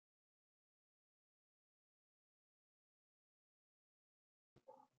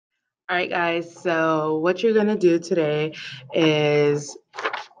All right, guys, so what you're going to do today is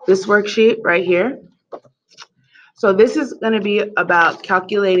this worksheet right here. So this is going to be about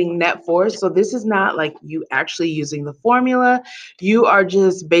calculating net force. So this is not like you actually using the formula. You are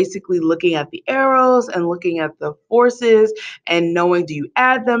just basically looking at the arrows and looking at the forces and knowing, do you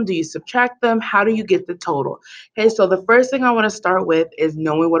add them? Do you subtract them? How do you get the total? Okay, so the first thing I want to start with is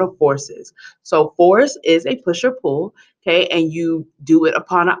knowing what a force is. So force is a push or pull, okay, and you do it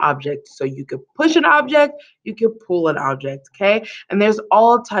upon an object. So you could push an object, you could pull an object, okay? And there's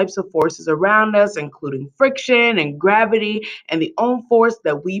all types of forces around us, including friction and gravity and the own force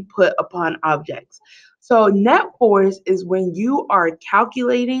that we put upon objects. So net force is when you are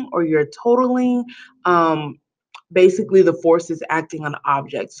calculating or you're totaling basically the forces acting on an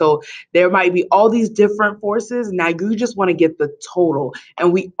object. So there might be all these different forces. Now you just want to get the total.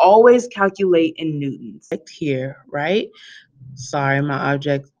 And we always calculate in newtons. Here, right? Sorry, my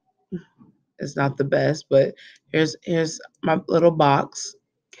object is not the best, but here's my little box.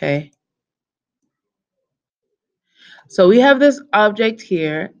 Okay. So we have this object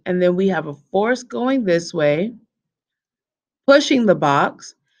here, and then we have a force going this way, pushing the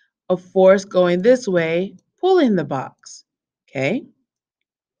box, a force going this way, pulling the box. Okay.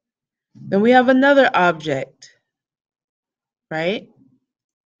 Then we have another object, right?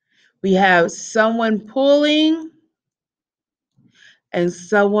 We have someone pulling and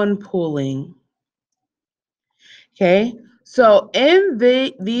someone pulling. Okay. So in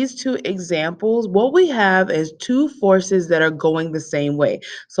these two examples, what we have is two forces that are going the same way.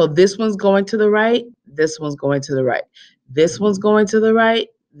 So this one's going to the right, this one's going to the right. This one's going to the right,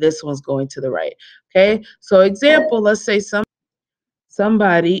 this one's going to the right. Okay, so example, let's say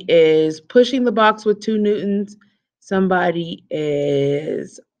somebody is pushing the box with 2 newtons, somebody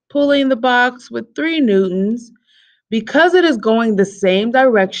is pulling the box with 3 newtons. Because it is going the same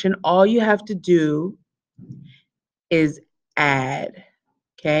direction, all you have to do is add,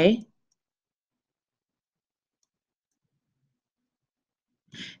 okay?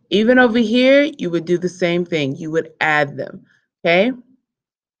 Even over here, you would do the same thing. You would add them, okay?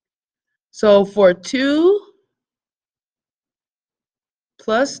 So for 2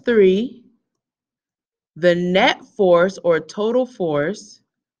 plus 3, the net force or total force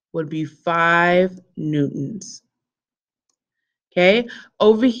would be 5 newtons, okay?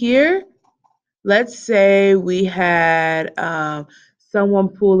 Over here, let's say we had someone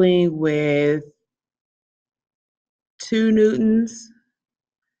pulling with 2 newtons,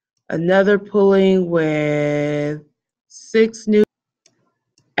 another pulling with 6 newtons.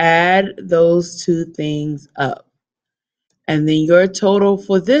 Add those two things up. And then your total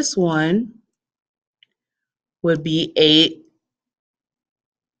for this one would be 8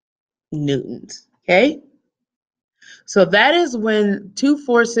 newtons, okay? So that is when two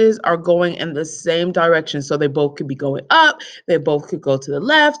forces are going in the same direction. So they both could be going up, they both could go to the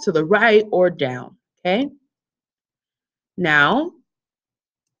left, to the right, or down, okay? Now,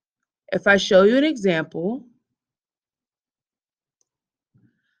 if I show you an example,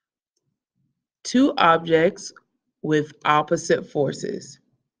 two objects with opposite forces.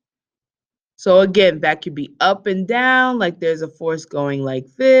 So again, that could be up and down, like there's a force going like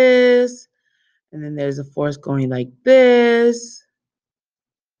this, and then there's a force going like this.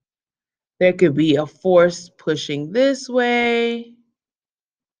 There could be a force pushing this way,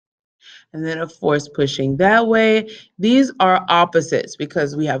 and then a force pushing that way. These are opposites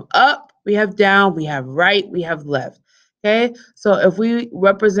because we have up, we have down, we have right, we have left. Okay, so if we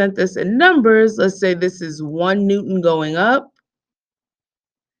represent this in numbers, let's say this is 1 newton going up,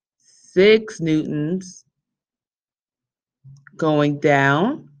 6 newtons going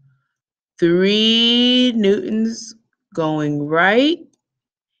down, 3 newtons going right,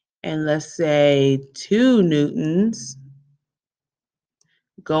 and let's say 2 newtons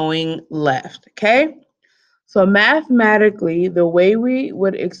going left, okay? So mathematically, the way we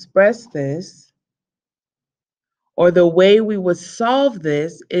would express this, or the way we would solve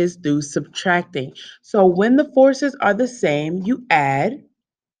this, is through subtracting. So when the forces are the same, you add,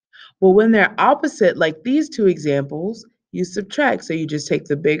 but when they're opposite, like these two examples, you subtract. So you just take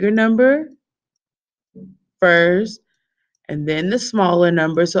the bigger number first, and then the smaller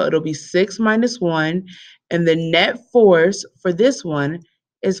number, so it'll be 6 minus 1, and the net force for this one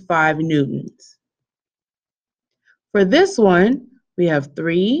is 5 newtons. For this one, we have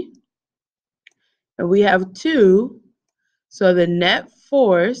 3, and we have 2, so the net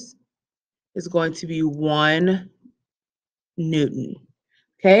force is going to be 1 newton,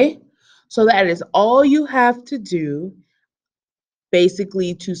 okay? So that is all you have to do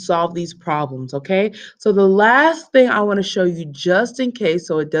basically to solve these problems, okay? So the last thing I want to show you, just in case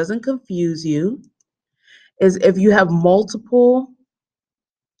so it doesn't confuse you, is if you have multiple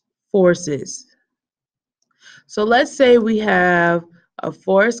forces. So let's say we have a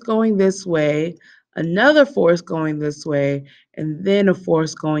force going this way, another force going this way, and then a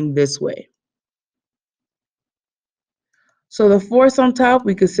force going this way. So the force on top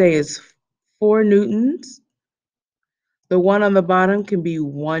we could say is 4 newtons. The one on the bottom can be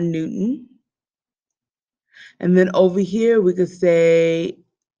 1 newton. And then over here we could say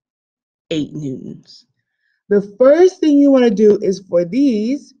 8 newtons. The first thing you want to do is for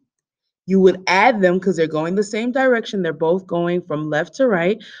these, you would add them because they're going the same direction. They're both going from left to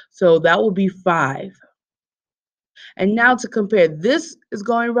right. So that will be 5. And now to compare, this is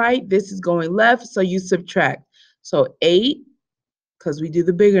going right, this is going left, so you subtract. So 8, because we do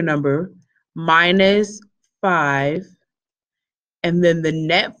the bigger number, minus 5, and then the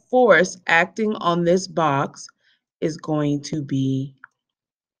net force acting on this box is going to be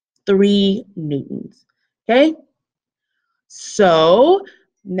 3 newtons. Okay? So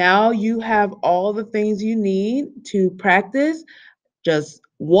now you have all the things you need to practice. Just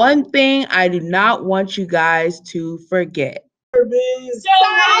one thing I do not want you guys to forget.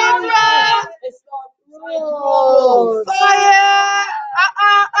 Science rules! Fire!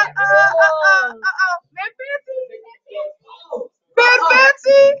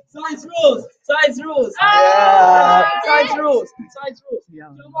 Fancy! Science rules! Science rules! Yeah. Science rules! Science rules! Yeah,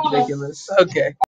 ridiculous. Okay.